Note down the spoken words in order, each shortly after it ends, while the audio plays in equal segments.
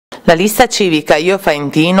La lista civica Io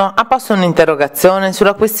Faentino ha posto un'interrogazione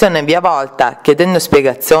sulla questione via Volta, chiedendo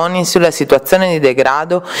spiegazioni sulla situazione di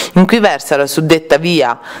degrado in cui versa la suddetta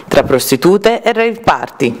via tra prostitute e rave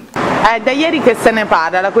party. È da ieri che se ne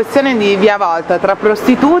parla, la questione di via Volta tra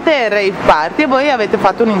prostitute e rave party, e voi avete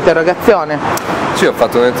fatto un'interrogazione. Sì, ho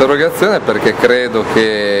fatto un'interrogazione perché credo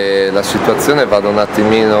che la situazione vada un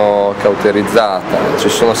attimino cauterizzata. Ci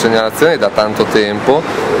sono segnalazioni da tanto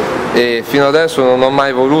tempo e fino adesso non ho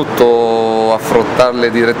mai voluto affrontarle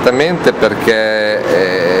direttamente perché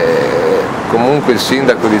comunque il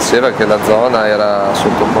sindaco diceva che la zona era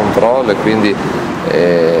sotto controllo e quindi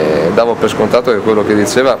davo per scontato che quello che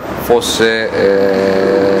diceva fosse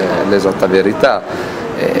l'esatta verità.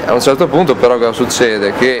 A un certo punto però cosa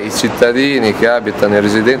succede? Che i cittadini che abitano, i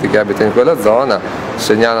residenti che abitano in quella zona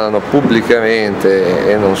segnalano pubblicamente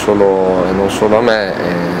e non solo a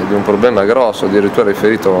me di un problema grosso, addirittura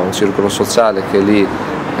riferito a un circolo sociale che è lì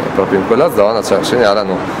proprio in quella zona, cioè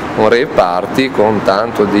segnalano un rave party con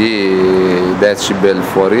tanto di decibel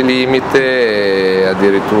fuori limite,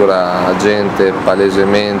 addirittura gente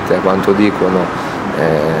palesemente, a quanto dicono,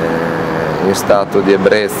 in stato di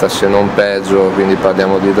ebbrezza, se non peggio, quindi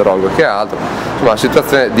parliamo di droga che altro, insomma una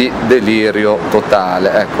situazione di delirio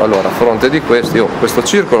totale. Ecco, allora a fronte di questo io questo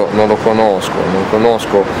circolo non lo conosco, non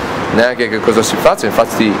conosco neanche che cosa si faccia,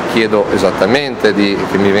 infatti chiedo esattamente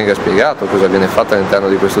che mi venga spiegato cosa viene fatto all'interno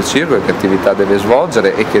di questo circolo, che attività deve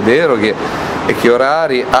svolgere e che deroghe e che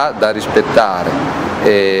orari ha da rispettare.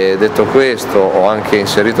 E detto questo, ho anche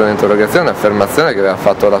inserito nell'interrogazione un'affermazione che aveva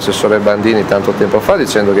fatto l'assessore Bandini tanto tempo fa,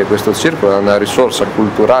 dicendo che questo circolo è una risorsa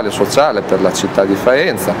culturale e sociale per la città di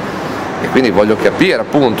Faenza, e quindi voglio capire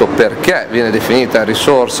appunto perché viene definita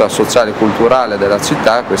risorsa sociale e culturale della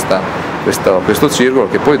città questo circolo,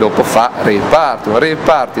 che poi dopo fa rave party. Un rave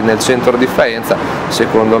party nel centro di Faenza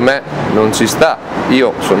secondo me non ci sta.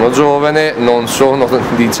 Io sono giovane, non sono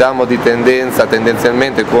diciamo di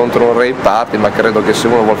tendenzialmente contro un rave party, ma credo che se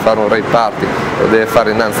uno vuole fare un rave party lo deve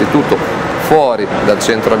fare innanzitutto fuori dal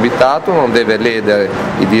centro abitato, non deve ledere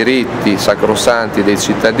i diritti sacrosanti dei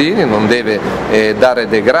cittadini, non deve dare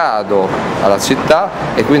degrado alla città,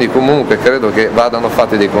 e quindi comunque credo che vadano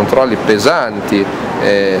fatti dei controlli pesanti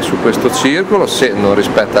su questo circolo se non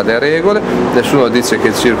rispetta le regole. Nessuno dice che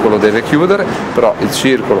il circolo deve chiudere, però il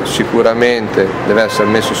circolo sicuramente deve essere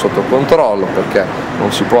messo sotto controllo perché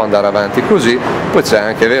non si può andare avanti così. Poi c'è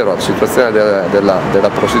anche, vero, la situazione della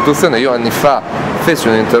prostituzione. Io anni fa feci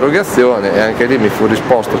un'interrogazione e anche lì mi fu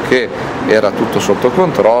risposto che era tutto sotto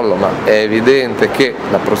controllo, ma è evidente che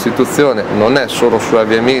la prostituzione non è solo sulla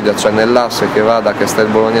via Emilia, cioè nell'asse che va da Castel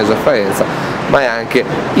Bolognese a Faenza, ma è anche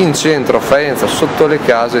in centro a Faenza, sotto le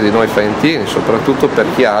case di noi faentini, soprattutto per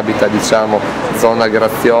chi abita diciamo zona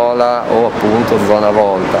Graziola o appunto zona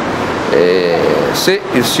Volta. Se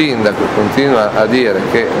il sindaco continua a dire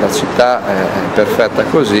che la città è perfetta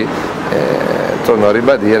così, torno a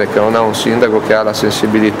ribadire che non è un sindaco che ha la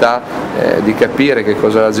sensibilità di capire che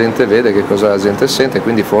cosa la gente vede, che cosa la gente sente,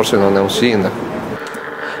 quindi forse non è un sindaco.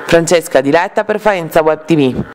 Francesca Diletta per Faenza Web TV.